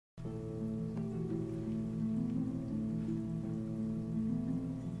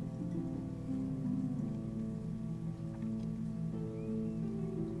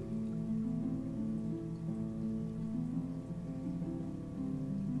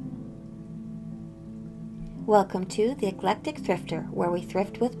Welcome to The Eclectic Thrifter, where we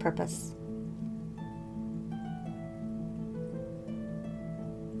thrift with purpose.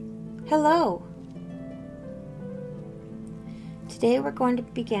 Hello! Today we're going to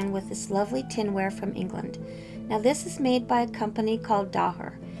begin with this lovely tinware from England. Now this is made by a company called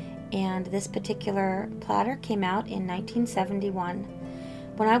Daher, and this particular platter came out in 1971.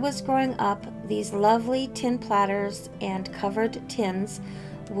 When I was growing up, these lovely tin platters and covered tins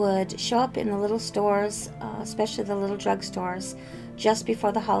would show up in the little stores, especially the little drugstores, just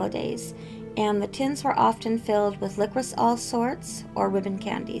before the holidays. And the tins were often filled with licorice all sorts or ribbon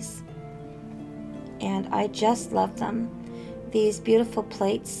candies. And I just loved them. These beautiful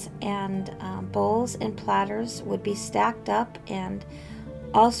plates and bowls and platters would be stacked up and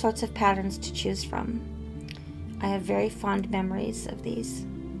all sorts of patterns to choose from. I have very fond memories of these.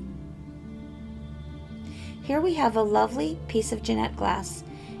 Here we have a lovely piece of Jeanette glass.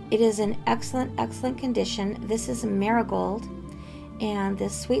 It is in excellent condition. This is a marigold, and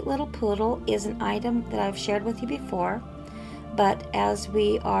this sweet little poodle is an item that I've shared with you before, but as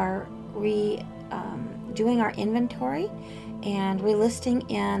we are doing our inventory and relisting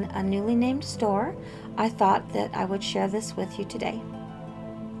in a newly named store, I thought that I would share this with you today.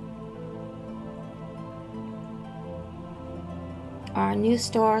 Our new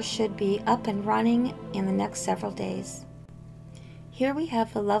store should be up and running in the next several days. Here we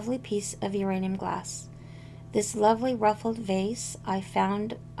have a lovely piece of uranium glass. This lovely ruffled vase I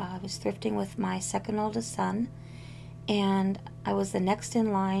found, I was thrifting with my second oldest son, and I was the next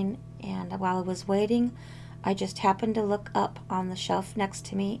in line, and while I was waiting, I just happened to look up on the shelf next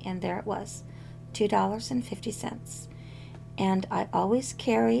to me, and there it was, $2.50. And I always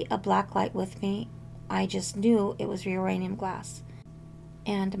carry a black light with me. I just knew it was uranium glass.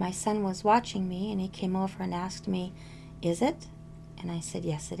 And my son was watching me, and he came over and asked me, "Is it?" And I said,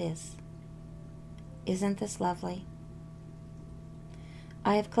 "Yes, it is." Isn't this lovely?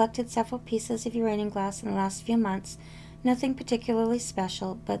 I have collected several pieces of uranium glass in the last few months. Nothing particularly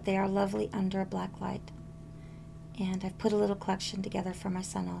special, but they are lovely under a black light. And I've put a little collection together for my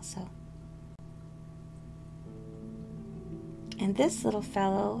son also. And this little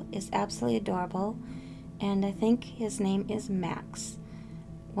fellow is absolutely adorable, and I think his name is Max.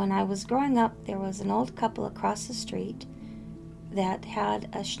 When I was growing up, there was an old couple across the street that had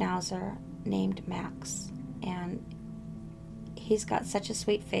a schnauzer named Max, and he's got such a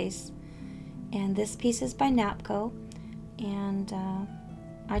sweet face. And this piece is by Napco, and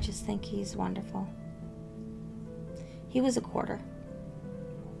I just think he's wonderful. He was $0.25.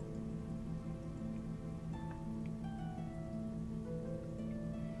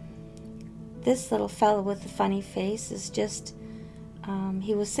 This little fellow with the funny face is just,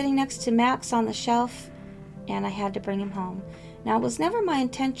 he was sitting next to Max on the shelf, and I had to bring him home. Now, it was never my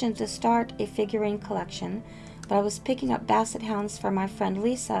intention to start a figurine collection, but I was picking up basset hounds for my friend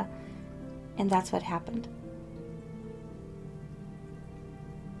Lisa, and that's what happened.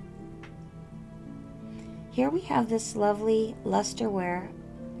 Here we have this lovely lusterware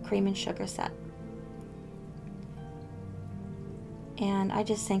cream and sugar set. And I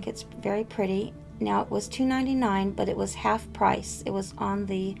just think it's very pretty. Now, it was $2.99, but it was half price. It was on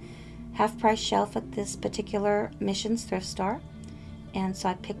the half price shelf at this particular Missions thrift store, and so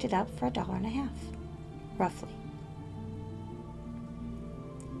I picked it up for $1.50, roughly.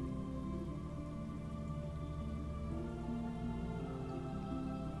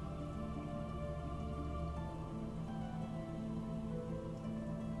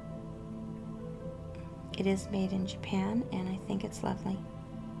 It is made in Japan, and I think it's lovely.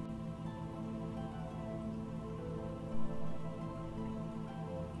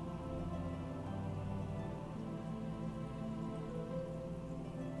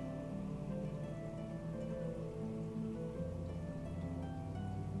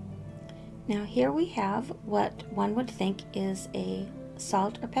 Now here we have what one would think is a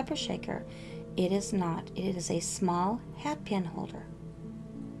salt or pepper shaker. It is not. It is a small hat pin holder.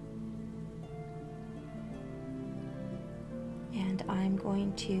 And I'm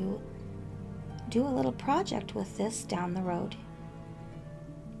going to do a little project with this down the road.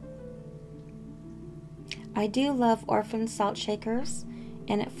 I do love orphan salt shakers,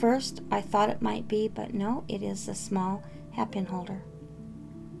 and at first I thought it might be, but no, it is a small hat pin holder.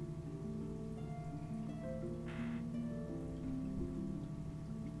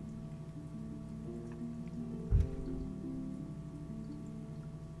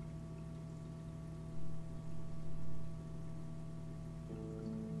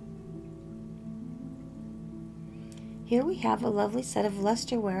 Here we have a lovely set of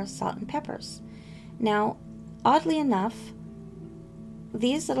lusterware salt and peppers. Now, oddly enough,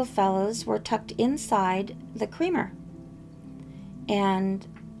 these little fellows were tucked inside the creamer, and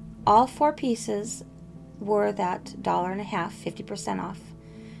all 4 pieces were that $1.50, 50% off.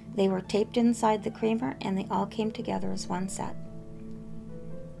 They were taped inside the creamer and they all came together as one set.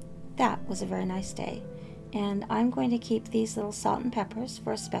 That was a very nice day, and I'm going to keep these little salt and peppers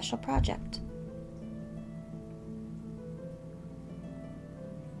for a special project.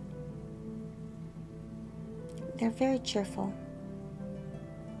 They're very cheerful.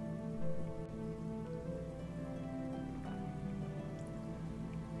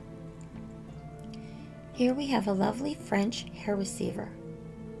 Here we have a lovely French hair receiver.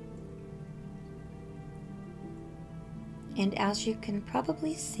 And as you can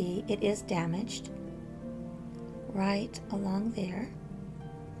probably see, it is damaged right along there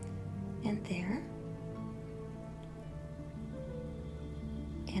and there.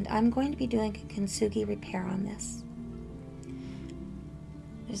 And I'm going to be doing a kintsugi repair on this.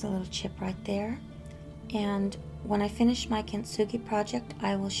 There's a little chip right there. And when I finish my kintsugi project,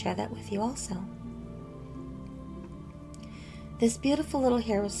 I will share that with you also. This beautiful little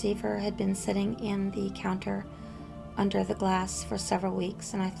hair receiver had been sitting in the counter under the glass for several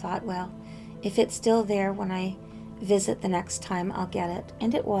weeks, and I thought, well, if it's still there when I visit the next time, I'll get it.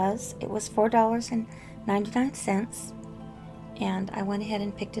 And it was. It was $4.99, and I went ahead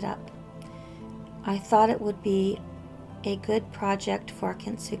and picked it up. I thought it would be a good project for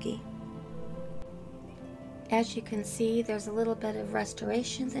kintsugi. As you can see, there's a little bit of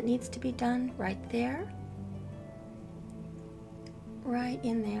restoration that needs to be done right there. Right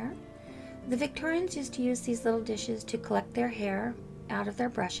in there. The Victorians used to use these little dishes to collect their hair out of their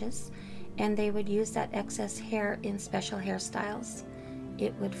brushes, and they would use that excess hair in special hairstyles.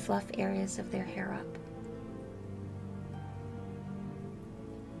 It would fluff areas of their hair up.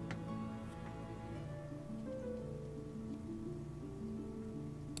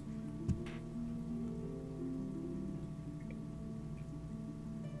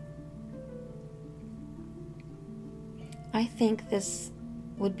 I think this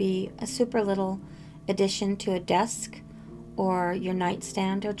would be a super little addition to a desk or your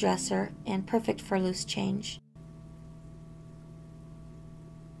nightstand or dresser, and perfect for loose change.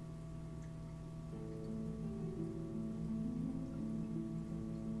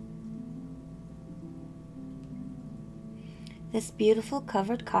 This beautiful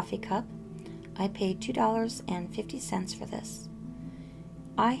covered coffee cup, I paid $2.50 for this.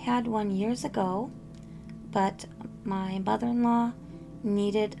 I had one years ago, but my mother-in-law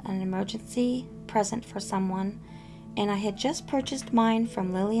needed an emergency present for someone, and I had just purchased mine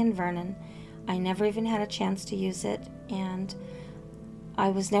from Lillian Vernon. I never even had a chance to use it, and I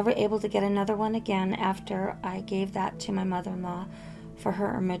was never able to get another one again after I gave that to my mother-in-law for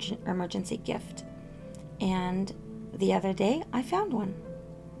her emergency gift. And the other day I found one,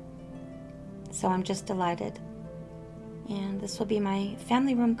 so I'm just delighted. And this will be my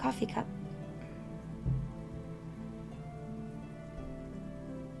family room coffee cup.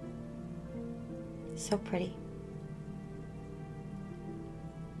 So pretty.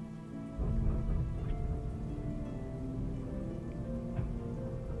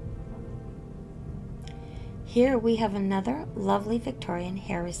 Here we have another lovely Victorian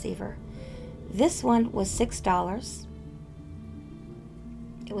hair receiver. This one was $6.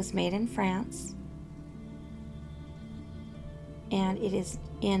 It was made in France, and it is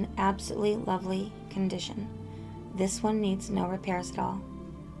in absolutely lovely condition. This one needs no repairs at all.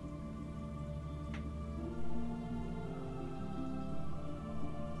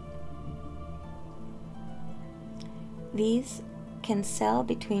 These can sell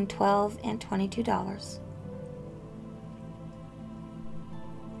between $12 and $22.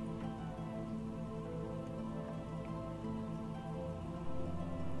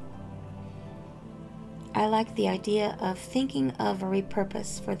 I like the idea of thinking of a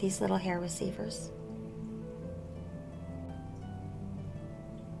repurpose for these little hair receivers.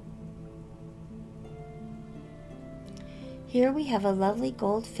 Here we have a lovely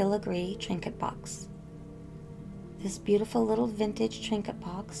gold filigree trinket box. This beautiful little vintage trinket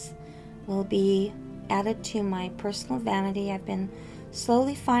box will be added to my personal vanity. I've been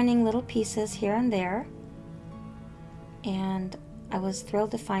slowly finding little pieces here and there, and I was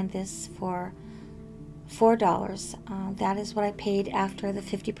thrilled to find this for $4. That is what I paid after the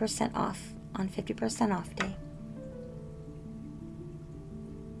 50% off on 50% off day.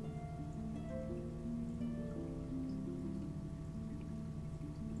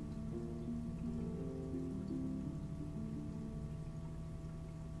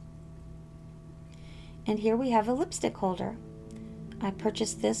 And here we have a lipstick holder. I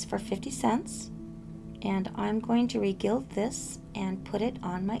purchased this for 50 cents, And I'm going to regild this and put it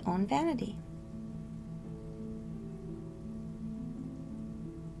on my own vanity.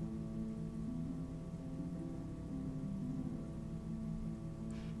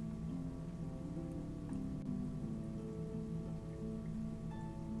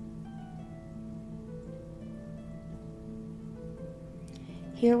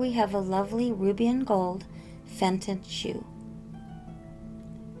 Here we have a lovely ruby and gold Fenton shoe.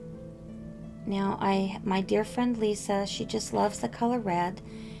 Now my dear friend Lisa, she just loves the color red,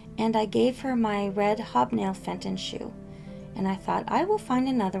 and I gave her my red hobnail Fenton shoe. And I thought I will find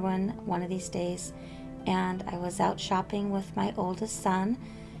another one of these days. And I was out shopping with my oldest son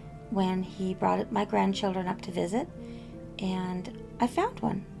when he brought my grandchildren up to visit, and I found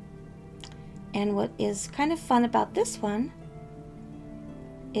one. And what is kind of fun about this one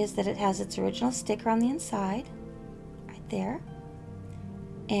is that it has its original sticker on the inside, right there,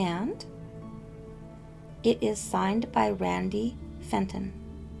 and it is signed by Randy Fenton.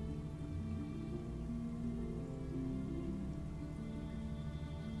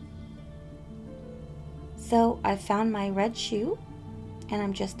 So I found my red shoe, and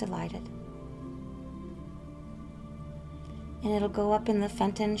I'm just delighted. And it'll go up in the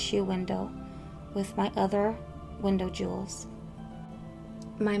Fenton shoe window with my other window jewels.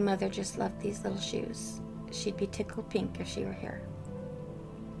 My mother just loved these little shoes. She'd be tickled pink if she were here.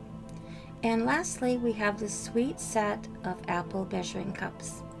 And lastly, we have this sweet set of apple measuring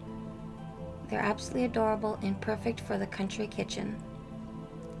cups. They're absolutely adorable and perfect for the country kitchen.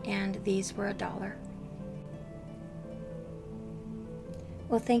 And these were $1.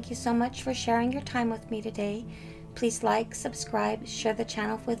 Well, thank you so much for sharing your time with me today. Please like, subscribe, share the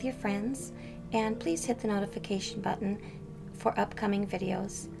channel with your friends, and please hit the notification button for upcoming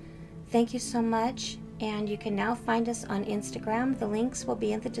videos. Thank you so much, and you can now find us on Instagram. The links will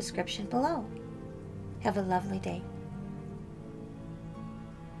be in the description below. Have a lovely day.